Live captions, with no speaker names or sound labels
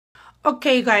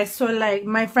Okay, guys, so like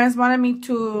my friends wanted me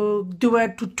to do a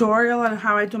tutorial on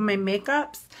how I do my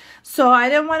makeups. So I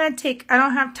didn't want to I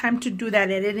don't have time to do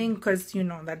that editing because, you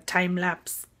know, that time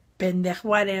lapse, pendej,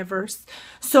 whatevers.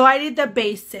 So I did the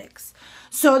basics.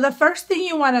 So the first thing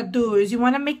you want to do is you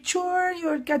want to make sure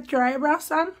you got your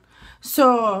eyebrows on.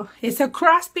 So it's a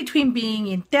cross between being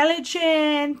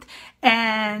intelligent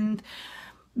and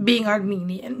being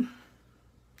Armenian.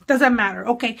 Doesn't matter.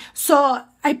 Okay, so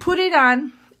I put it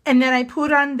on, and then I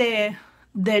put on the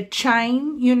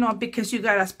shine, you know, because you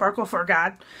gotta sparkle for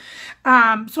God.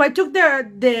 So I took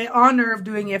the honor of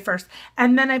doing it first,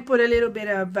 and then I put a little bit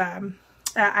of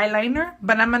eyeliner.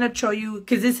 But I'm gonna show you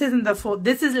because this isn't the full.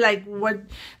 This is like what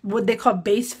they call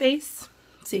base face.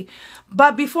 See,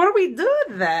 but before we do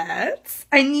that,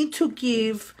 I need to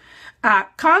give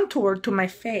contour to my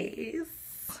face.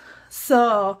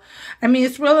 So, I mean,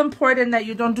 it's real important that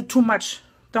you don't do too much.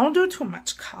 Don't do too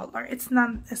much color. It's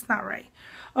not right.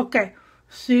 Okay.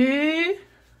 See?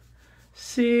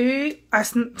 It's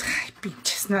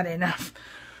not enough.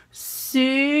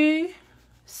 See?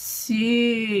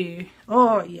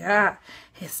 Oh, yeah.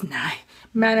 It's nice.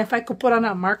 Man, if I could put on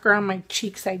a marker on my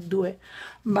cheeks, I'd do it.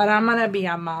 But I'm going to be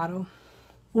a model.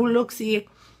 Oh, look, see?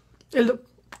 I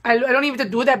don't even have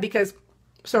to do that because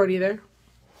it's already there.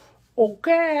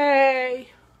 Okay.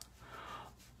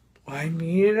 Ay,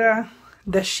 mira.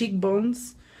 The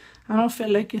cheekbones. I don't feel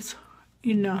like it's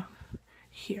enough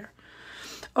here.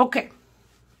 Okay.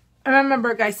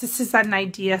 Remember, guys, this is an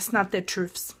idea. It's not the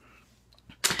truths.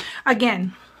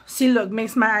 Again, see, look,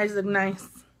 makes my eyes look nice.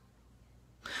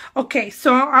 Okay,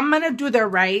 so I'm going to do the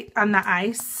right on the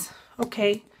eyes.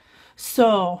 Okay.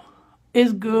 So,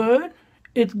 it's good.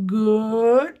 It's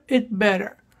good. It's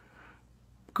better.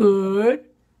 Good.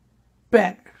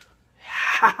 Better.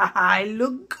 I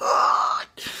look good.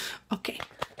 Okay,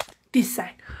 this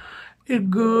side. It's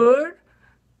good.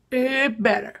 It's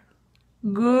better.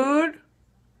 Good.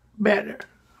 Better.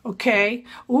 Okay.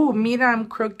 Oh, mira, I'm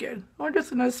crooked. I'm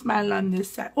just gonna smile on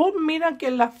this side. Oh, mira que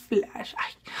la flash.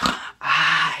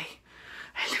 I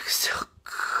look so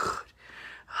good.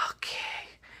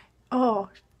 Okay. Oh,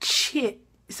 shit.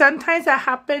 Sometimes that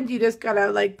happens. You just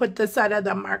gotta like put the side of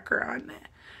the marker on it.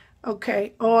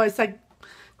 Okay. Oh, it's like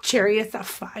chariots of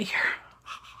fire.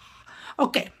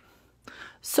 Okay.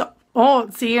 So, oh,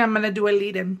 see, I'm going to do a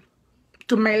lead-in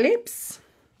to my lips.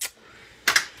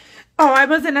 Oh, I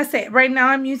was going to say, right now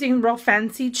I'm using real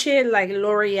fancy shit like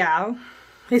L'Oreal.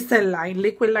 It's a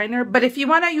liquid liner. But if you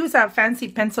want to use a fancy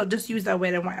pencil, just use a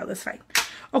Wet n Wild. It's fine.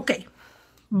 Okay.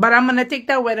 But I'm going to take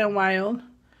that Wet n Wild.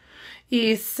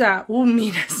 It's, mira,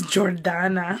 it's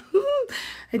Jordana.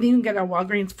 I didn't get a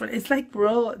Walgreens for it. It's like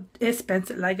real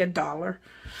expensive, like $1.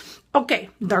 Okay,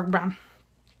 dark brown.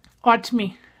 Watch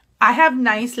me. I have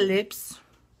nice lips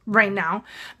right now,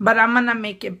 but I'm gonna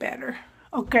make it better.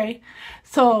 Okay,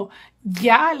 so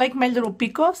yeah, I like my little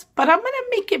picos, but I'm gonna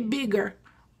make it bigger.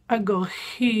 I go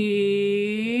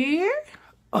here.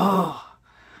 Oh,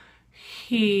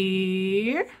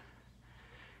 here.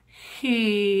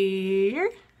 Here.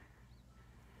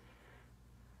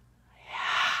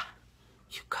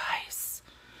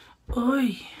 Oh,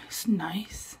 it's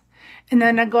nice. And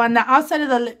then I go on the outside of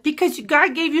the lip. Because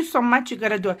God gave you so much, you got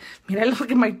to do it. Mira,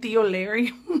 look at my tío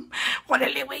Larry.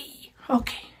 Órale, güey.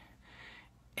 Okay.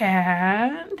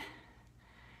 And,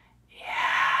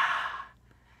 yeah.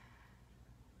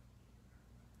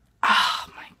 Oh,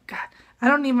 my God. I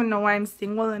don't even know why I'm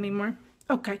single anymore.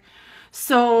 Okay.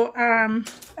 So, I'm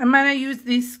going to use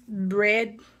this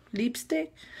red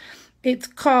lipstick. It's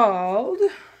called...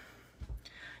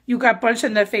 You got punched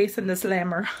in the face in the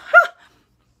slammer.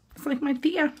 It's like my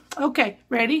tia. Okay,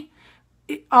 ready?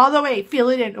 All the way. Feel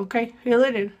it in, okay? Feel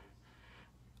it in.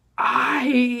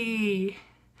 Ay.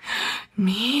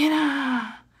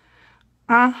 Mira.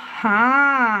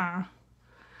 Uh-huh.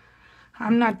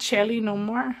 I'm not Shelly no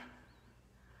more.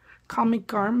 Call me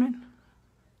Carmen.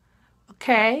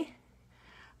 Okay?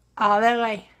 All the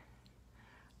way.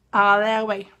 All the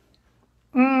way.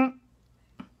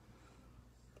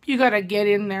 You gotta get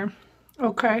in there,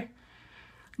 okay?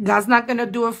 God's not gonna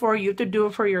do it for you to do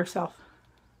it for yourself,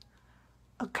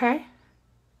 okay?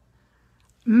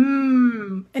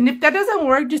 And if that doesn't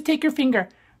work, just take your finger.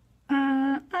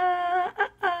 Oh,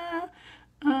 that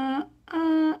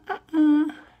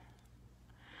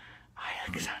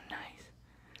looks so nice.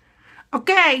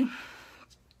 Okay,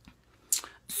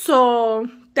 so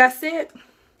that's it.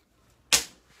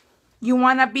 You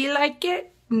wanna be like it?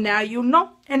 Now you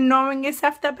know, and knowing is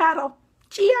half the battle.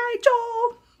 G.I.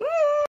 Joe!